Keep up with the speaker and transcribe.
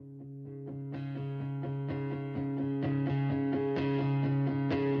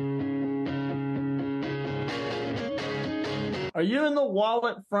Are you in the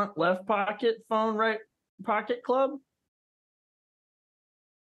wallet front left pocket, phone right pocket club?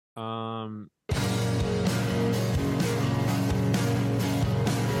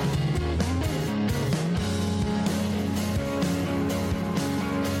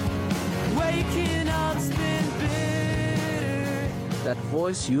 Waking up's been bitter. That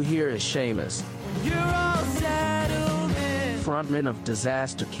voice you hear is Seamus, You're all settled in. frontman of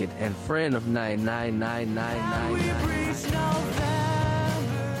Disaster Kid and friend of We 9999999. reached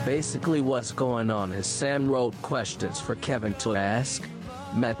November. Basically, what's going on is Sam wrote questions for Kevin to ask,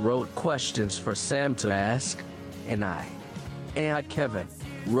 Matt wrote questions for Sam to ask, and Kevin,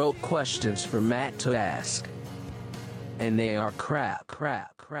 wrote questions for Matt to ask. And they are crap.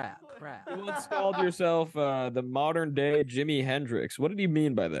 You once called yourself the modern day Jimi Hendrix. What did he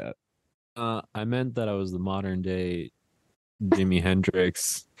mean by that? I meant that I was the modern day Jimi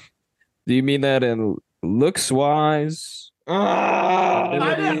Hendrix. Do you mean that in looks wise?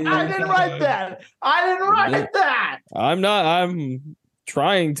 I didn't write that. I didn't write that. I'm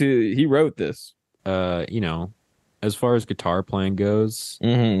trying to. He wrote this. As far as guitar playing goes,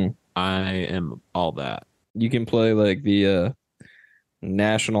 Mm-hmm. I am all that. You can play like the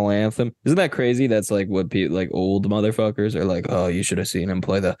national anthem. Isn't that crazy? That's like what people like old motherfuckers are like. Oh, you should have seen him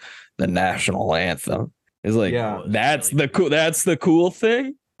play the national anthem. It's like, Yeah. that's the cool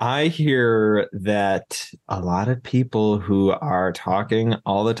thing. I hear that a lot of people who are talking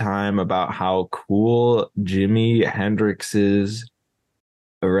all the time about how cool Jimi Hendrix's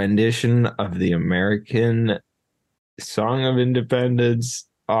rendition of the American Song of Independence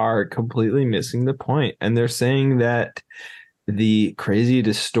are completely missing the point. And they're saying that the crazy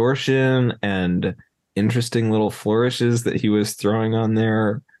distortion and interesting little flourishes that he was throwing on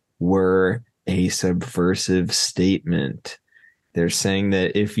there were a subversive statement. They're saying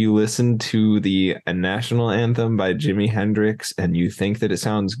that if you listen to the national anthem by Jimi Hendrix and you think that it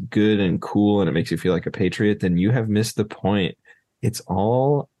sounds good and cool and it makes you feel like a patriot, then you have missed the point. It's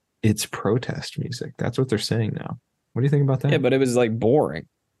protest music. That's what they're saying now. What do you think about that? Yeah, but it was like boring.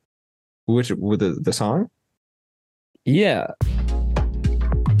 With the song? Yeah.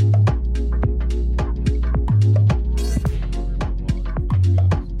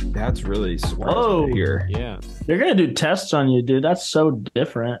 That's really surprising Whoa. to hear. Yeah. They're gonna do tests on you, dude. That's so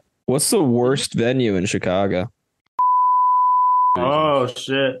different. What's the worst venue in Chicago? Oh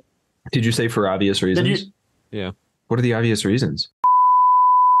shit! Did you say for obvious reasons? Yeah. What are the obvious reasons?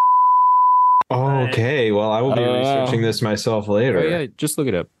 Okay, well, I will be researching this myself later. Oh, yeah, just look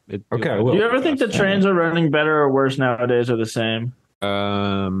it up. Okay, I Do will. you ever think the trains are running better or worse nowadays, or the same?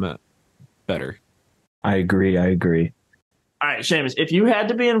 Better. I agree. All right, Seamus, if you had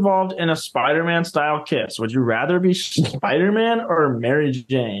to be involved in a Spider-Man style kiss, would you rather be Spider-Man or Mary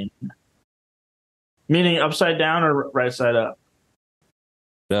Jane? Meaning upside down or right side up?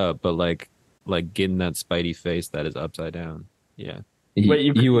 But like getting that Spidey face that is upside down. Yeah.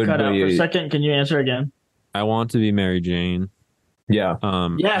 Wait, you would cut out for a be- second. Can you answer again? I want to be Mary Jane. Yeah,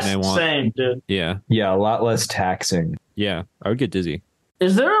 Yes, and I want, same, dude. Yeah. yeah, a lot less taxing. Yeah. I would get dizzy.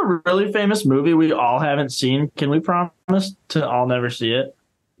 Is there a really famous movie we all haven't seen? Can we promise to all never see it?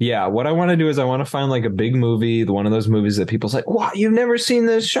 Yeah, what I want to do is I want to find like a big movie, one of those movies that people's like, "What? You've never seen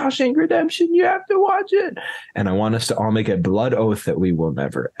this Shawshank Redemption? You have to watch it." And I want us to all make a blood oath that we will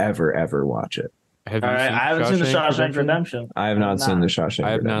never, ever, ever watch it. Have All you right, seen I haven't seen the Shawshank Redemption. I have not seen the Shawshank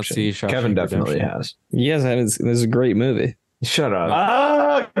I have not Redemption. seen Shawshank Kevin definitely Redemption. has. Yes, this is a great movie. Shut up.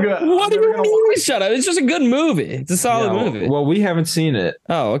 What do you mean? Shut up! It's just a good movie. It's a solid Yeah, movie. Well, we haven't seen it,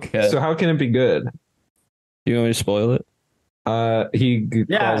 Oh, okay. so how can it be good? You want me to spoil it? He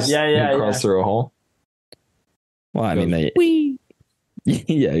crawls through a hole. Well, I mean,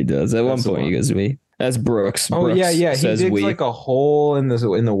 yeah, he does. At That's the one point, he one. goes, "We." That's Brooks. Oh Brooks yeah. He says digs we. like a hole in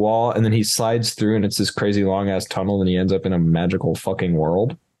the wall, and then he slides through, and it's this crazy long ass tunnel, and he ends up in a magical fucking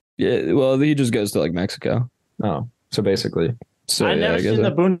world. Yeah, well, he just goes to like Mexico. Oh, so basically, So I've yeah, never I guess seen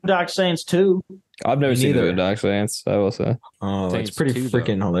the Boondock Saints 2. I've never Me seen the neither. Boondock Saints. I will say. oh, it's Saints pretty 2 though.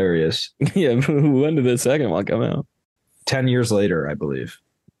 freaking hilarious. Yeah, when did the second one come out? 10 years later, I believe.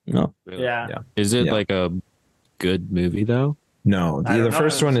 No. Really? Yeah. Is it Yeah. like a good movie though? No, I don't the know,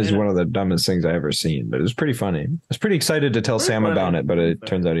 first I one haven't is seen one it. of the dumbest things I ever seen, but it was pretty funny. I was pretty excited to tell Pretty Sam funny. about it, but it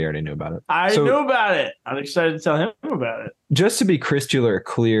turns out he already knew about it. I So- knew about it. I'm excited to tell him about it. Just to be crystal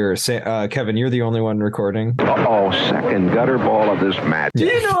clear, Kevin, you're the only one recording. Uh-oh, second gutter ball of this match. Do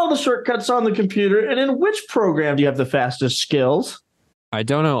you know all the shortcuts on the computer? And in which program do you have the fastest skills? I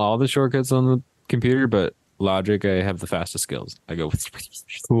don't know all the shortcuts on the computer, but Logic, I have the fastest skills. I go.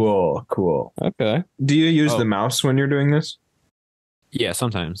 Cool. Okay. Do you use Oh. the mouse when you're doing this? Yeah,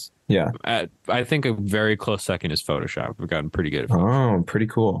 sometimes. Yeah. I think a very close second is Photoshop. We've gotten pretty good at Oh, pretty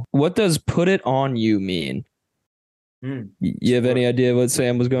cool. What does "put it on you" mean? You have any idea what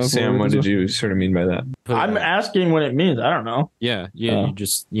Sam was going for? Sam, what did you sort of mean by that? I'm asking what it means. I don't know. Yeah, Oh. you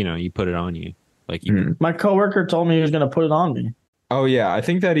just, you put it on you. Like you My coworker told me he was going to put it on me. Oh, yeah. I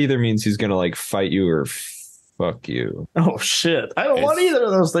think that either means he's going to like fight you or fuck you. Oh, shit. I don't want either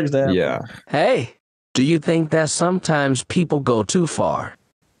of those things to happen. Yeah. Hey, do you think that sometimes people go too far?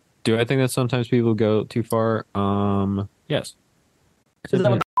 Do I think that sometimes people go too far? Yes. Is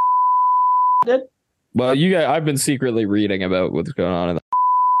that what did? Well, you guys, I've been secretly reading about what's going on in the.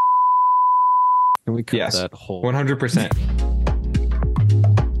 Can we cut Yes. that whole 100%.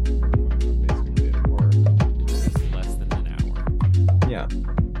 less than an hour? Yeah.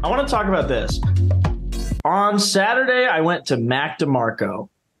 I want to talk about this. On Saturday, I went to Mac DeMarco,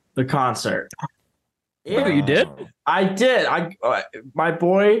 the concert. Oh, you did? I did. My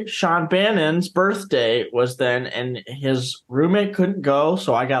boy Sean Bannon's birthday was then, and his roommate couldn't go,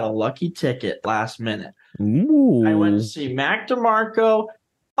 so I got a lucky ticket last minute. Ooh. I went to see Mac DeMarco,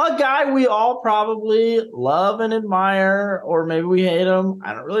 a guy we all probably love and admire, or maybe we hate him.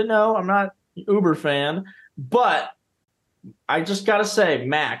 I don't really know. I'm not an Uber fan, but I just gotta say,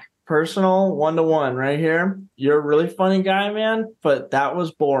 Mac, personal 1-to-1 right here. You're a really funny guy, man, but that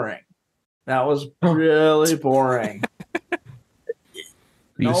was boring. That was really boring. The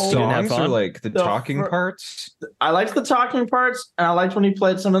No, songs or like the The talking fir- parts? I liked the talking parts, and I liked when he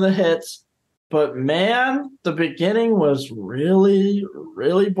played some of the hits. But man, the beginning was really,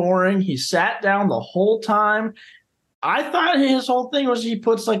 really boring. He sat down the whole time. I thought his whole thing was he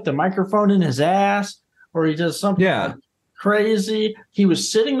puts like the microphone in his ass, or he does something Yeah. crazy. He was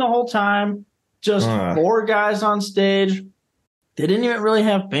sitting the whole time, just four guys on stage. They didn't even really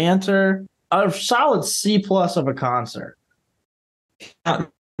have banter. A solid C plus of a concert.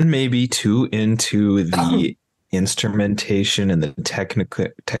 Maybe too into the instrumentation and the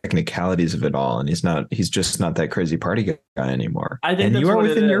technicalities of it all, and he's just not that crazy party guy anymore. I think and that's you are what it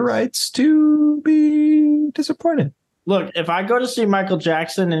within your is. rights to be disappointed. Look, if I go to see Michael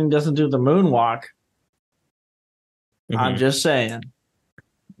Jackson and he doesn't do the moonwalk, I'm just saying.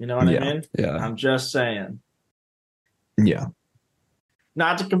 You know what Yeah. I mean? Yeah. I'm just saying. Yeah.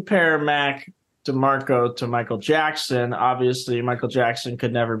 Not to compare Mac DeMarco to Michael Jackson. Obviously, Michael Jackson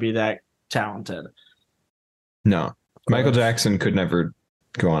could never be that talented. No. Michael Jackson could never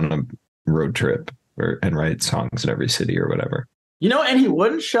go on a road trip and write songs in every city or whatever. You know, and he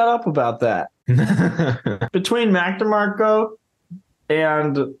wouldn't shut up about that. Between Mac DeMarco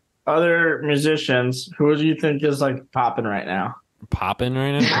and other musicians, who do you think is like popping right now? Popping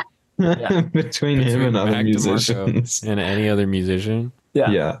right now? Yeah. Between him and other Mac musicians. DeMarco and any other musician?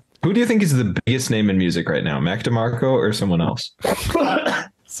 Yeah. Who do you think is the biggest name in music right now? Mac DeMarco or someone else?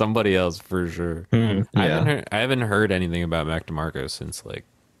 Somebody else for sure. Yeah. I haven't heard anything about Mac DeMarco since like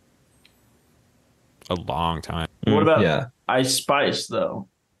a long time. What about Yeah. Ice Spice, though?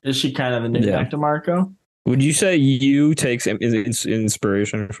 Is she kind of the new Yeah. Mac DeMarco? Would you say you take some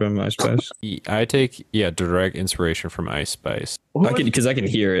inspiration from Ice Spice? I take direct inspiration from Ice Spice. Because I can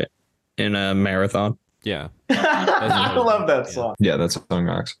hear it in a marathon. Yeah. I love that song. Yeah, that song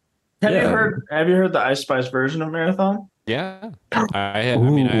rocks. Have Yeah. you heard the Ice Spice version of Marathon? Yeah. I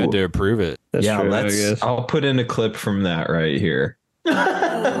mean I had to approve it. That's yeah, true, I let's. guess. I'll put in a clip from that right here.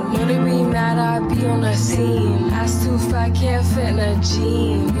 Know they be mad I be on the scene. Ass too fat, can't fit in a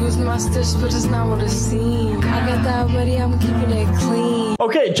jean. Use my stitch, but it's not what it seems. I got that ready, I'm keeping it clean.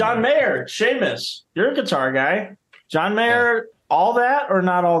 Okay, John Mayer, Seamus, you're a guitar guy. John Mayer, all that or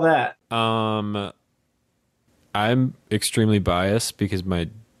not all that? I'm extremely biased because my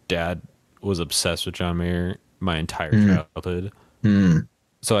dad was obsessed with John Mayer my entire childhood.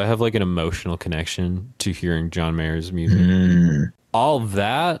 So I have like an emotional connection to hearing John Mayer's music. All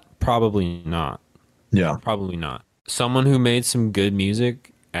that, probably not. Yeah. Probably not. Someone who made some good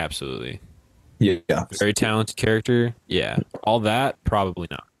music, absolutely. Yeah. Very talented character, yeah. All that, probably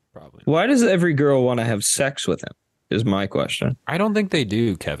not. Probably. Why does every girl want to have sex with him? Is my question. I don't think they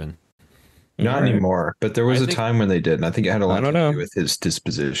do, Kevin. Not All right. anymore, but there was I a think- time when they did, and I think it had a lot I don't to know. do with his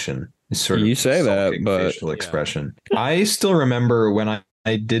disposition. His sort You of say that, sulking but- facial expression. I still remember when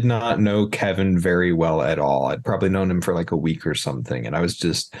I did not know Kevin very well at all. I'd probably known him for like a week or something, and I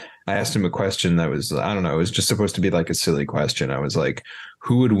asked him a question that was, I don't know, it was just supposed to be like a silly question. I was like,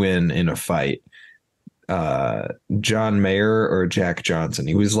 who would win in a fight, John Mayer or Jack Johnson?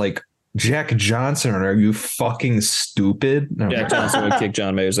 He was like, Jack Johnson, are you fucking stupid? And I'm Jack like, Johnson would kick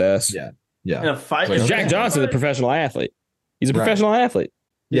John Mayer's ass. Yeah. In a fight? Like, Jack Johnson's a professional athlete. He's a Right. professional athlete.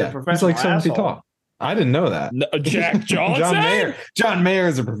 He's a Yeah, he's professional like 7 feet asshole. tall. I didn't know that. No, Jack Johnson. John Mayer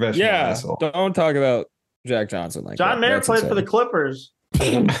is a professional asshole. Don't talk about Jack Johnson like John that. Mayer That's played for the insane. Clippers.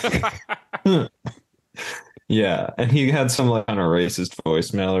 Yeah, and he had some like kind of racist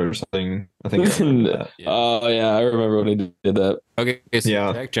voicemail or something. I think. I remember that. Oh yeah, I remember when he did that. Okay, so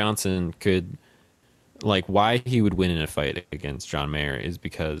Yeah. Jack Johnson could, like, why he would win in a fight against John Mayer is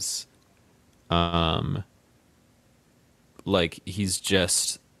because, like, he's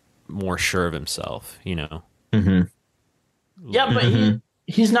just more sure of himself, you know? Mm-hmm. Yeah, but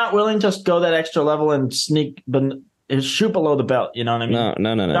he's not willing to go that extra level and sneak, but shoot below the belt. You know what I mean? No.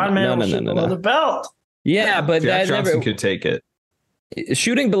 John Mayer will shoot below the belt. Yeah, but Jack that Johnson never could take it.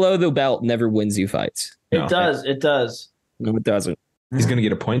 shooting below the belt never wins you fights. It does. It does. No, it doesn't. He's gonna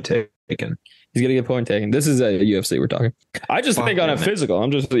get a point taken. He's gonna get a point taken. This is a UFC we're talking. I just Fuck think on a man. physical. I'm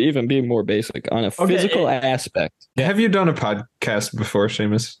just even being more basic on a physical aspect. Have you done a podcast before,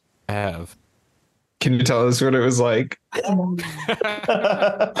 Seamus? I have. Can you tell us what it was like?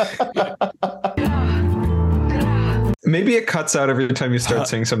 Maybe it cuts out every time you start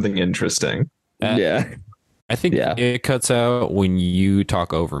saying something interesting. Yeah. I think it cuts out when you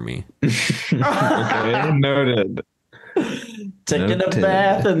talk over me. Okay, noted. Taking a Noted.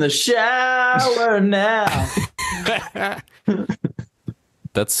 bath in the shower now.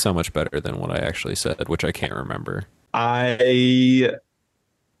 That's so much better than what I actually said, which I can't remember. I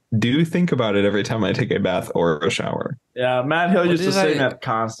do think about it every time I take a bath or a shower. Yeah, Matt Hill used to did say I- that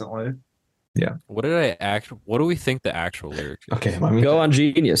constantly. What do we think the actual lyric is? Okay, let me Go on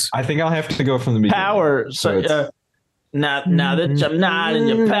Genius. I think I'll have to go from the beginning. Power. So, it's- now that I'm not in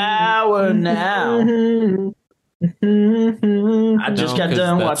your power now. I just got 'cause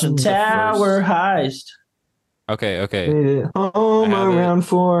done that's watching the Tower first- Heist. Okay. Home I have around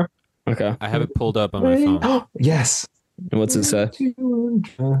 4. Okay. I have it pulled up on my phone. Yes. And what's it say?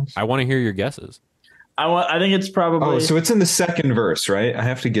 I want to hear your guesses. I think it's probably Oh, so it's in the second verse, right? I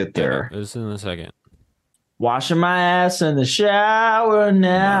have to get there. This is in a second. washing my ass in the shower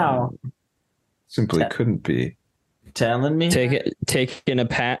now. Simply couldn't be. Telling me Taking a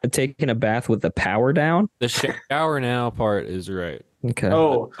bath with the power down. The shower now part is right. Okay.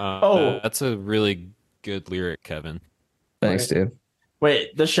 Oh, That's a really good lyric, Kevin. Thanks, dude.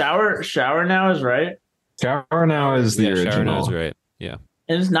 wait, the shower now is right, Shower now is the Yeah, shower original. now is right. Yeah.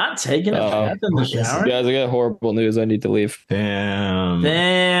 and it's not taking a bath in the shower. Guys, I got horrible news. I need to leave. Damn.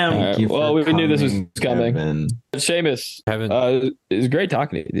 Damn. All right. Thank you Well, for we knew this was coming. Kevin. Seamus, Kevin. it was great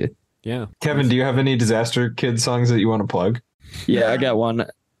talking to you, dude. Yeah. Kevin, do you have any Disaster Kid songs that you want to plug? Yeah, I got one.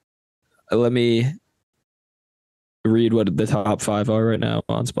 Let me read what the top 5 are right now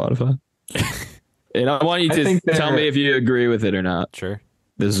on Spotify. And I want you I to think tell they're- me if you agree with it or not. Sure.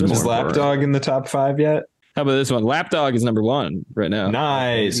 This is Is more important. Lapdog in the top 5 yet? How about this one? Lapdog is number 1 right now.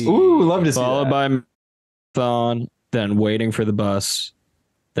 Nice. Ooh, love to see Followed that. by Marathon, then Waiting for the Bus,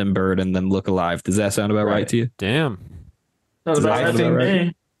 then Bird, and then Look Alive. Does that sound about right to you? Damn. That's about I right to think-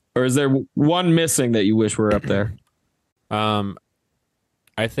 me. Or is there one missing that you wish were up there? I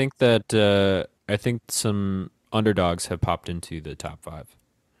think some underdogs have popped into the top 5.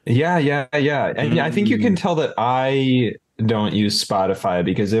 Yeah. And I think you can tell that I don't use Spotify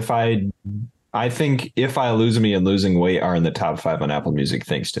because I think If I Lose Me and Losing Weight are in the top 5 on Apple Music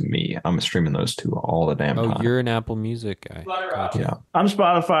thanks to me. I'm streaming those two all the damn Oh, time. you're an Apple Music guy. Gotcha. Yeah. I'm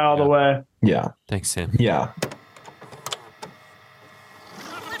Spotify all the way. Yeah. Thanks, Sam. Yeah.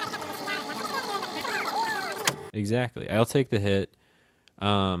 Exactly. I'll take the hit.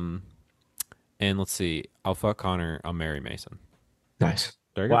 And let's see. I'll fuck Connor. I'll marry Mason. Nice.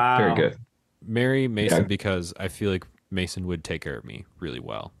 There you go. Wow. Very good. Marry Mason Yeah. because I feel like Mason would take care of me really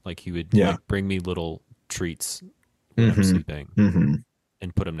well. Like he would Yeah. like, bring me little treats when I'm Mhm. sleeping Mm-hmm.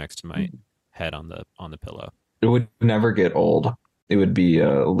 and put them next to my head on the pillow. It would never get old. It would be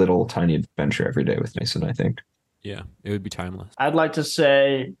a little tiny adventure every day with Mason, I think. Yeah, it would be timeless. I'd like to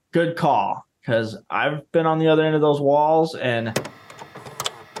say good call because I've been on the other end of those walls and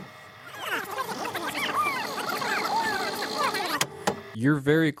You're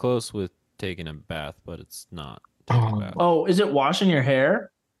very close with taking a bath, but it's not taking a bath. oh, is it washing your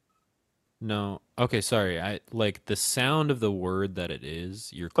hair? No. Okay, sorry. I like the sound of the word that it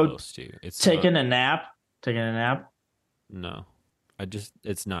is. You're Oh, close to. It's Taking not, a nap? Taking a nap? no.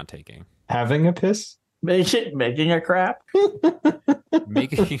 It's not taking. Having a piss? Making a crap?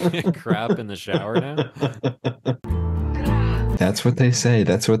 Making a crap in the shower now. That's what they say.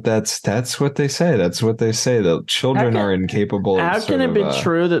 That's what they say. The children are incapable. How can it be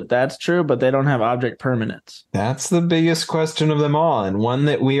true that that's true, but they don't have object permanence? That's the biggest question of them all, and one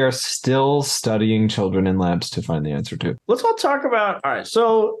that we are still studying children in labs to find the answer to. Let's all talk about. All right,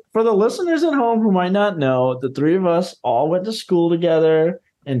 so for the listeners at home who might not know, the three of us all went to school together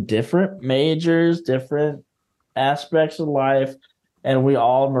in different majors, different aspects of life. And we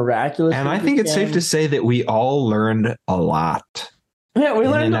all miraculously. And I think it's safe to say that we all learned a lot. Yeah, we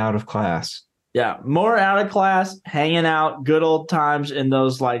learned out of class. Yeah, more out of class, hanging out, good old times in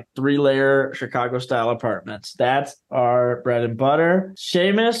those like 3-layer Chicago style apartments. That's our bread and butter.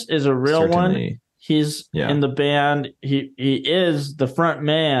 Seamus is a real one. He's in the band. He is the front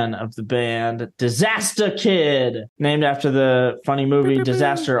man of the band, Disaster Kid, named after the funny movie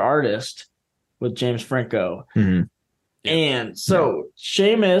Disaster Artist with James Franco. Mm-hmm. And so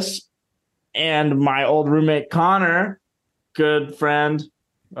Seamus and my old roommate Connor, good friend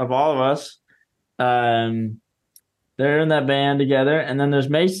of all of us, they're in that band together. And then there's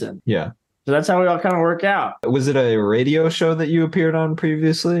Mason. Yeah. So that's how we all kind of work out. Was it a radio show that you appeared on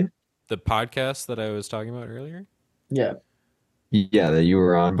previously? The podcast that I was talking about earlier? Yeah. Yeah, that you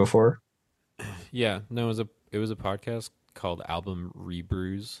were on before? Yeah. No, it was a podcast called Album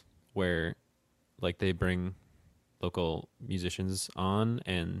Rebrews, where like they bring local musicians on,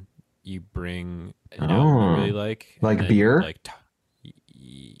 and you bring an album you really like beer.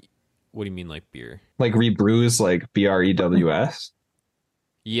 What do you mean, like beer? Like rebrews, like BREWS.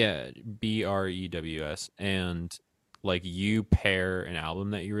 Yeah, BREWS, and like you pair an album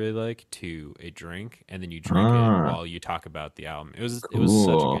that you really like to a drink, and then you drink it while you talk about the album. It was such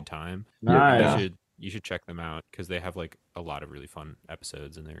a good time. Nice. You should check them out because they have like a lot of really fun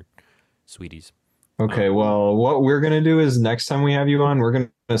episodes, and they're sweeties. Okay, well, what we're going to do is next time we have you on, we're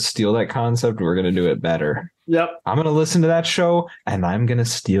going to steal that concept. We're going to do it better. Yep. I'm going to listen to that show, and I'm going to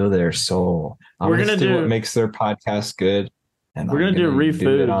steal their soul. We're going to do what makes their podcast good. And we're going to do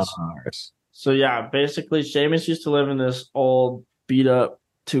refoods. On ours. So, yeah, basically, Seamus used to live in this old, beat-up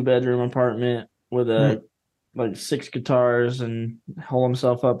 2-bedroom apartment with like 6 guitars and hole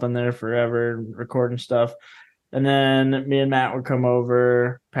himself up in there forever recording stuff. And then me and Matt would come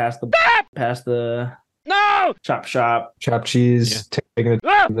over past the chop shop, chop cheese, taking it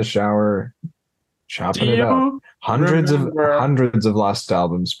in the shower, chopping it up. Hundreds of lost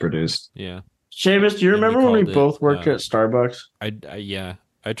albums produced. Yeah. Seamus, do you remember when we both worked at Starbucks?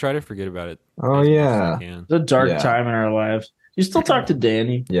 I try to forget about it. Oh yeah, it's a dark time in our lives. You still talk to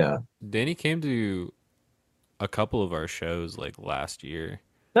Danny? Yeah. Danny came to a couple of our shows like last year.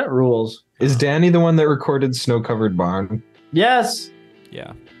 That rules. Is Danny the one that recorded Snow Covered Barn? Yes.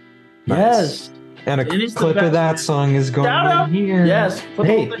 Yeah. Nice. Yes. And a clip of that song is going right here. Yes.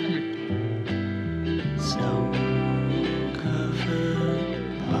 Hey. Snow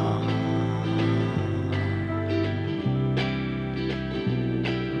covered lawn.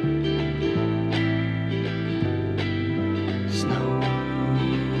 Snow covered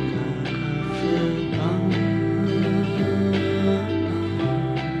lawn.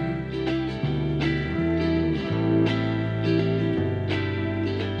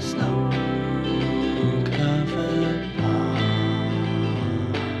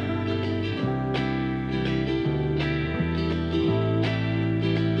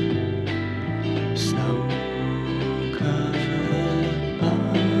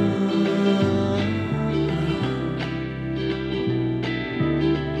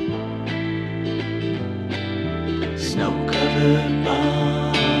 Snow-covered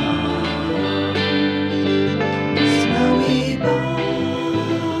barn, snowy barn.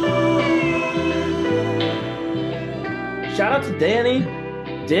 Shout out to Danny.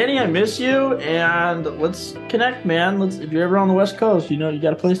 Danny, I miss you, and let's connect, man. If you're ever on the West Coast, you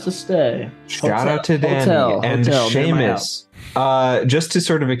got a place to stay. Shout out to Danny and Seamus. Just to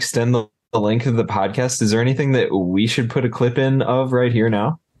sort of extend the length of the podcast, is there anything that we should put a clip in of right here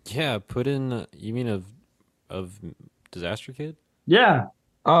now? Yeah, put in. You mean of Disaster Kid? Yeah.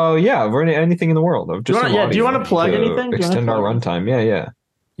 Oh yeah, or anything in the world of just. Do you want to plug anything? Extend our runtime.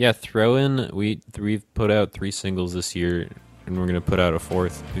 Yeah. Throw in. We've put out 3 singles this year, and we're gonna put out a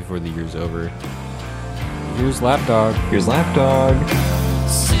 4th before the year's over. Here's Lapdog.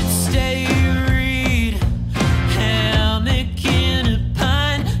 Sit, stay, read, hammock in a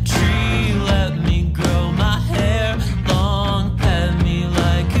pine tree. Let me grow my hair long, pet me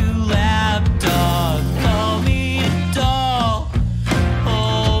like a lapdog. Call me a doll,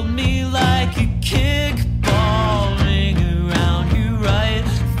 hold me like a kickball. Ring around your right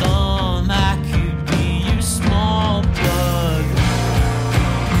thumb, I could be your small plug.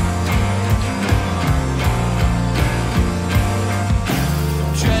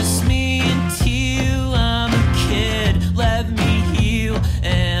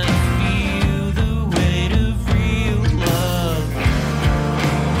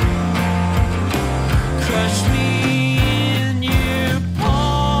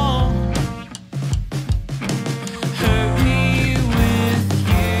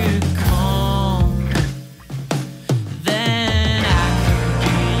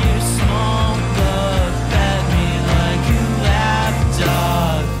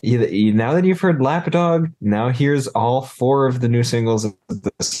 Now that you've heard Lapdog, now here's all 4 of the new singles at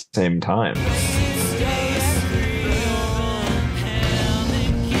the same time.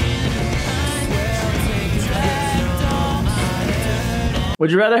 Would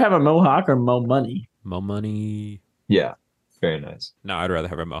you rather have a mohawk or mo money? Mo money. Yeah, very nice. No, I'd rather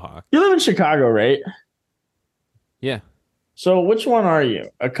have a mohawk. You live in Chicago, right? Yeah, So which one are you?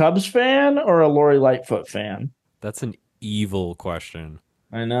 A Cubs fan or a Lori Lightfoot fan? that's an evil question.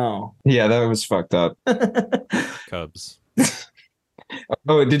 I know. Yeah, that was fucked up. Cubs.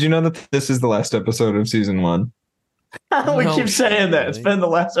 Oh, did you know that this is the last episode of season 1? We No, keep saying that. It's really? been the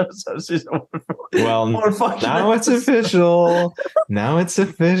last episode of season 1. Well, now it's official. Now it's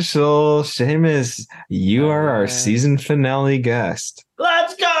official. Seamus, you are our season finale guest.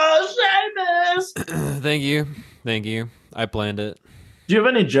 Let's go, Seamus! Thank you. Thank you. I planned it. Do you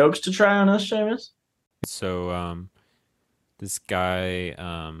have any jokes to try on us, Seamus? So, this guy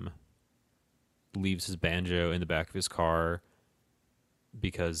leaves his banjo in the back of his car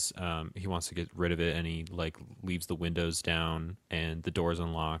because he wants to get rid of it, and he like leaves the windows down and the door's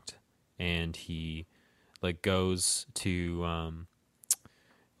unlocked, and he like goes to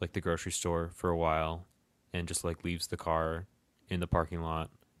like the grocery store for a while and just like leaves the car in the parking lot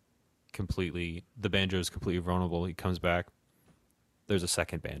completely. The banjo is completely vulnerable. He comes back, there's a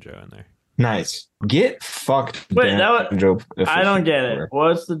second banjo in there. Nice. Get fucked. Wait, banjo I don't get efficient. it.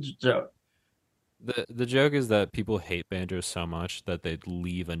 What's the joke? The joke is that people hate banjos so much that they'd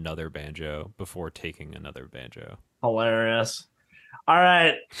leave another banjo before taking another banjo. Hilarious. All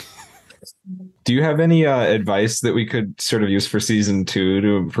right. Do you have any advice that we could sort of use for season 2 to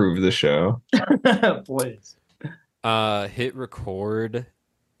improve the show? Please. Hit record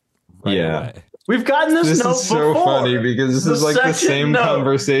right Yeah. away. We've gotten this This note is so before. funny because this is like the second same note.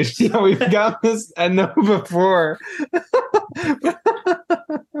 conversation. Yeah, we've got this a note before.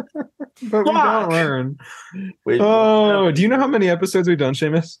 But we don't learn. Wait, Oh, do you know how many episodes we've done,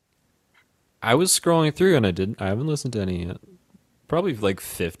 Seamus? I was scrolling through and I haven't listened to any yet. Probably like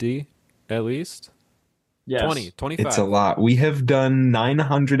 50 at least. yes. 20, 25. It's a lot. We have done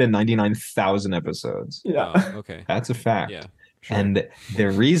 999,000 episodes. Yeah. Oh, okay. That's a fact. Yeah. Sure. And the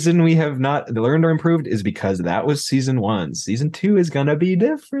reason we have not learned or improved is because that was season 1. Season 2 is going to be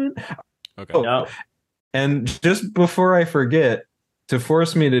different. Okay. Oh, Yeah. And just before I forget, to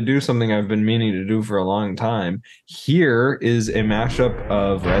force me to do something I've been meaning to do for a long time, here is a mashup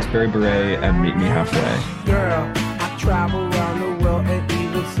of Raspberry Beret and Meet Me Halfway. Girl, I travel around the world and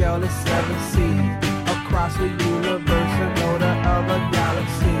even sail the 7 seas. Across the universe and know the other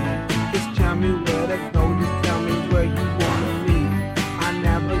galaxy. Just tell me where to go, just tell me where you wanna be. I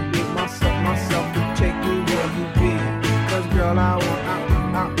navigate myself to take you where you be. Cause girl, I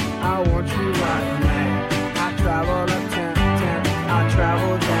want you right now. I travel uptown, I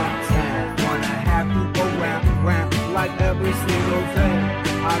travel downtown. Wanna have you go round, like every single day.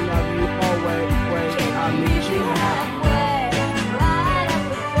 I love you always, I need you halfway.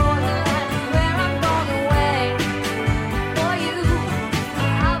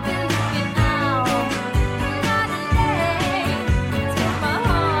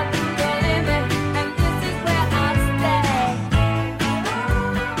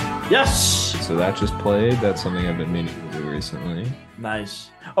 Yes. So that just played. That's something I've been meaning to do recently. Nice.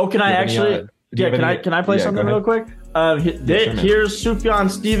 Oh, can I Do you have any, actually? do you Yeah, have any- can I play yeah, something go real ahead. quick? Sure, man. Here's Sufjan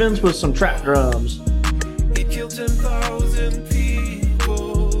Stevens with some trap drums. He killed 10,000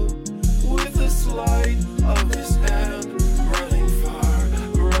 people with a sleight of his hand, running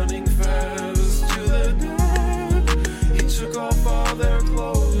far, running fast to the dead. He took off all their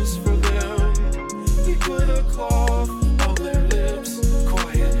clothes for them. He put a cloth on their lips,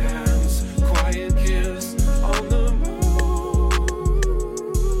 quiet hands, quiet kiss on the moon.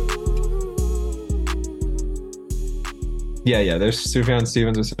 Yeah. There's Sufjan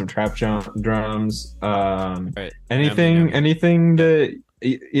Stevens with some trap drums. Right. Anything that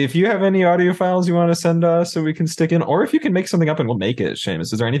if you have any audio files you want to send us so we can stick in, or if you can make something up and we'll make it,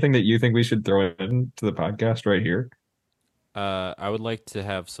 Seamus. Is there anything that you think we should throw into the podcast right here? I would like to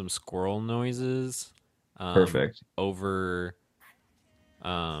have some squirrel noises. Perfect. Over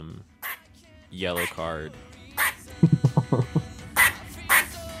yellow card.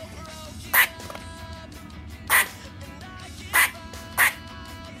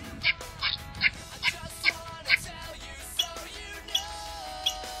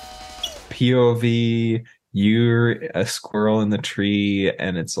 POV you're a squirrel in the tree,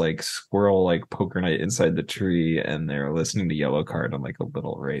 and it's like squirrel like poker night inside the tree, and they're listening to Yellow Card on like a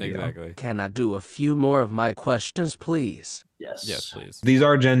little radio. Exactly. Can I do a few more of my questions, please? Yes. Yes, please. These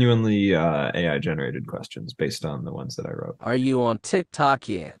are genuinely AI generated questions based on the ones that I wrote. Are you on TikTok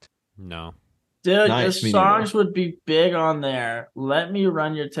yet? No. Dude, Nice, your me songs would be big on there. Let me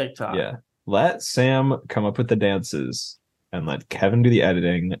run your TikTok. Yeah. Let Sam come up with the dances and let Kevin do the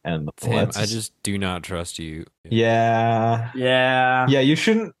editing, and Sam, let's I just do not trust you. Yeah. Yeah. Yeah, you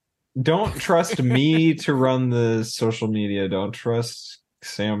shouldn't. Don't trust me to run the social media. Don't trust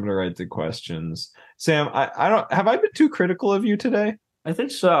Sam to write the questions. Sam, I don't have I been too critical of you today? I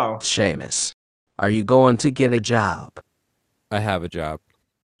think so. Seamus, are you going to get a job? I have a job.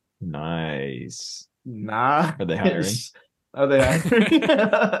 Nice. Nah. Are they hiring? Are they hiring?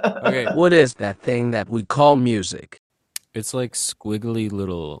 Okay. What is that thing that we call music? It's like squiggly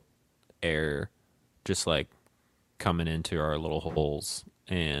little air just like coming into our little holes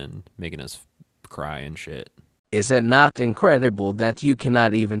and making us cry and shit. Is it not incredible that you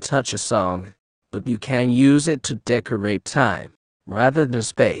cannot even touch a song, but you can use it to decorate time rather than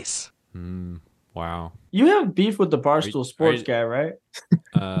space? Wow. You have beef with the Barstool Are Sports you- guy, right?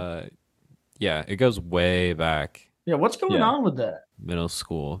 Yeah, it goes way back. Yeah, what's going on with that? Middle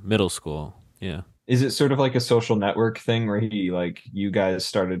school. Yeah. Is it sort of like a social network thing where he like you guys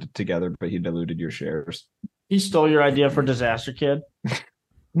started it together, but he diluted your shares? He stole your idea for Disaster Kid.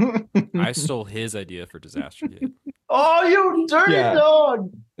 I stole his idea for Disaster Kid. Oh, you dirty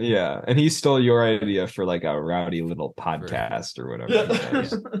dog! Yeah, and he stole your idea for like a rowdy little podcast or whatever. he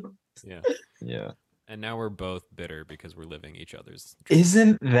does. Yeah. Yeah. And now we're both bitter because we're living each other's.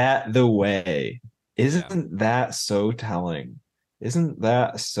 Isn't that the way? Isn't that so telling? Isn't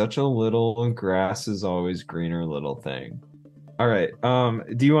that such a little grass is always greener little thing? All right.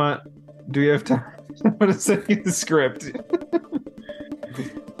 Do we have time? I'm gonna send you the script.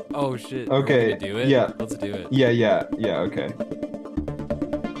 Oh shit. Okay, We're gonna do it? yeah. Let's do it. Yeah, okay.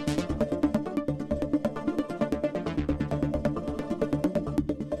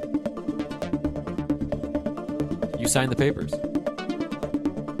 You signed the papers.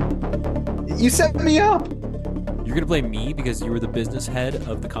 You set me up. You're gonna blame me because you were the business head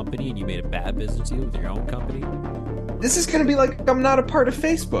of the company and you made a bad business deal with your own company? This is gonna be like I'm not a part of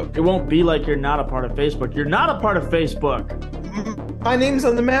Facebook. It won't be like you're not a part of Facebook. You're not a part of Facebook. My name's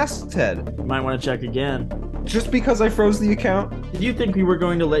on the masthead. You might want to check again. Just because I froze the account? Did you think we were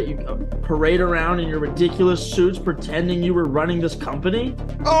going to let you parade around in your ridiculous suits pretending you were running this company?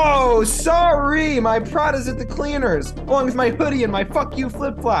 Oh, sorry! My Prada's at the cleaners, along with my hoodie and my fuck you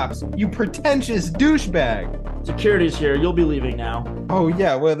flip-flops, you pretentious douchebag! Security's here. You'll be leaving now. Oh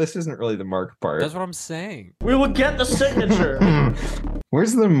yeah, well this isn't really the mark part. That's what I'm saying. We will get the signature.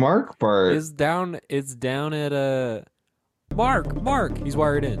 Where's the mark part? It's down at Mark. He's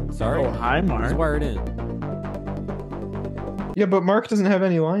wired in. Sorry. Oh, hi, He's Mark. wired in. Yeah, but Mark doesn't have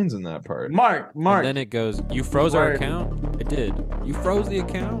any lines in that part. Mark. And then it goes, you froze our Wired. account? It did. You froze the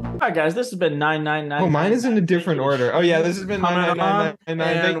account? All right, guys. This has been 999. Oh, mine is in a different order. Oh yeah, this has been Coming on,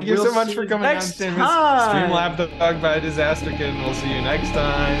 9999. Thank you and so we'll much see for you coming on, next Seamus. time. Stream Dog by Disaster Kid, and we'll see you next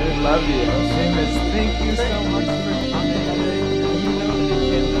time. Love you. Seamus, thank you so much for